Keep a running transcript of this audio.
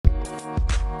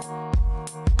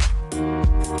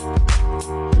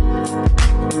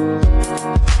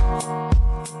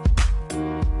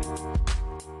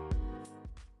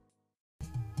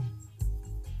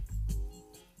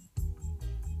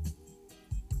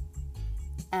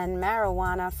and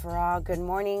marijuana for all. Good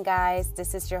morning, guys.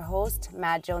 This is your host,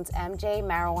 Matt Jones MJ,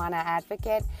 marijuana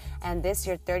advocate, and this is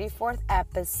your 34th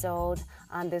episode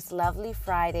on this lovely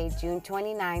Friday, June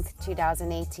 29th,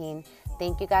 2018.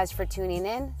 Thank you guys for tuning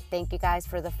in. Thank you guys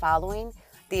for the following,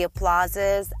 the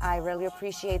applauses. I really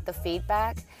appreciate the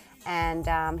feedback, and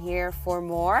I'm here for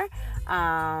more.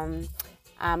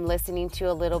 I'm listening to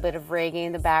a little bit of reggae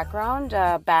in the background,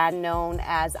 a band known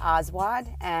as Oswald,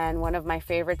 and one of my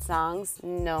favorite songs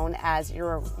known as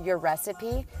Your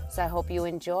Recipe. So I hope you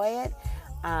enjoy it.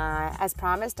 As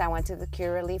promised, I went to the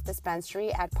Cure Relief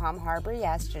Dispensary at Palm Harbor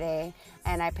yesterday,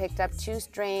 and I picked up two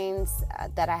strains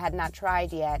that I had not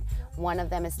tried yet. One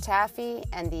of them is Taffy,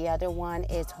 and the other one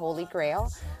is Holy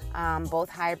Grail,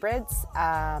 both hybrids.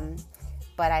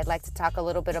 But I'd like to talk a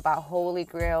little bit about Holy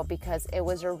Grail because it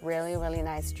was a really, really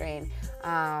nice strain.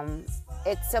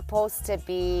 It's supposed to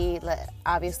be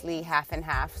obviously half and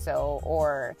half,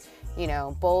 or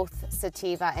both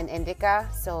sativa and indica,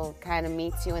 so kind of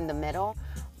meets you in the middle.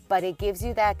 But it gives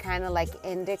you that kind of like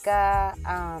indica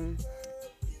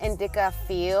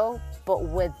feel, but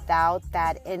without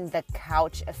that in the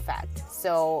couch effect.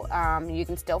 So you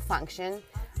can still function.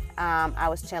 I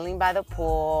was chilling by the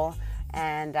pool,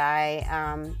 and I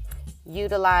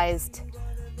utilized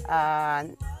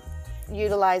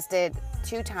it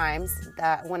 2 times,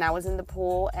 when I was in the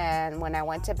pool and when I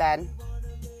went to bed.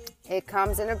 It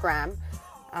comes in a gram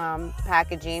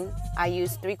packaging. I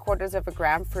used 3/4 of a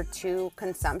gram for 2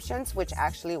 consumptions, which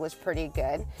actually was pretty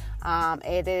good.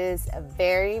 It is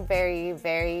very, very,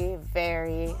 very,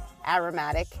 very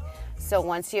aromatic. So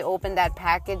once you open that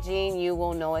packaging, you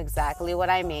will know exactly what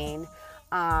I mean.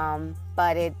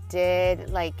 But it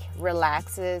did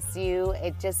relaxes you.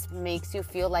 It just makes you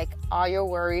feel like all your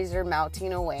worries are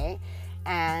melting away.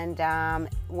 And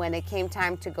when it came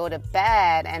time to go to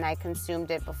bed, and I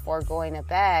consumed it before going to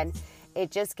bed,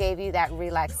 it just gave you that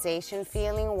relaxation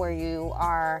feeling where you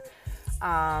are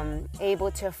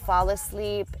able to fall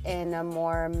asleep in a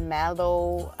more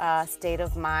mellow state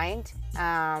of mind.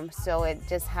 So it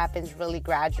just happens really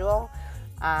gradual.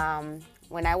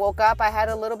 When I woke up, I had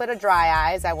a little bit of dry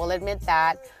eyes, I will admit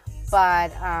that.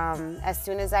 But as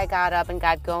soon as I got up and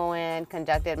got going,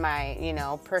 conducted my,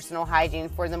 personal hygiene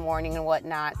for the morning and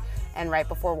whatnot, and right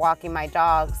before walking my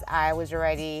dogs, I was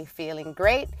already feeling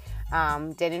great.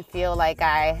 Didn't feel like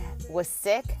I was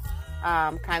sick,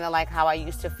 kind of like how I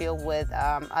used to feel with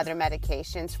other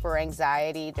medications for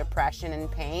anxiety, depression, and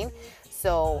pain.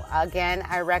 So again,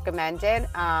 I recommend it.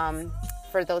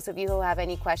 For those of you who have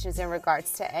any questions in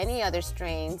regards to any other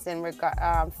strains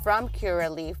from Cure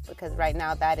Relief, because right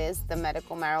now that is the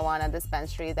medical marijuana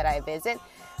dispensary that I visit,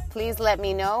 please let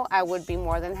me know. I would be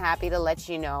more than happy to let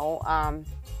you know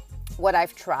what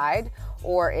I've tried,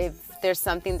 or if there's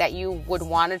something that you would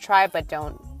want to try but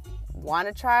don't want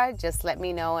to try, just let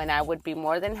me know, and I would be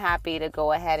more than happy to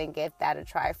go ahead and give that a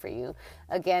try for you.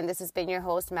 Again, this has been your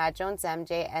host, Matt Jones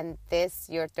MJ, and this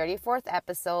your 34th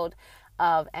episode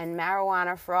of And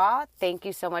Marijuana for All. Thank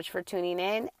you so much for tuning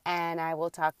in, and I will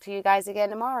talk to you guys again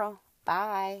tomorrow.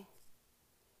 Bye.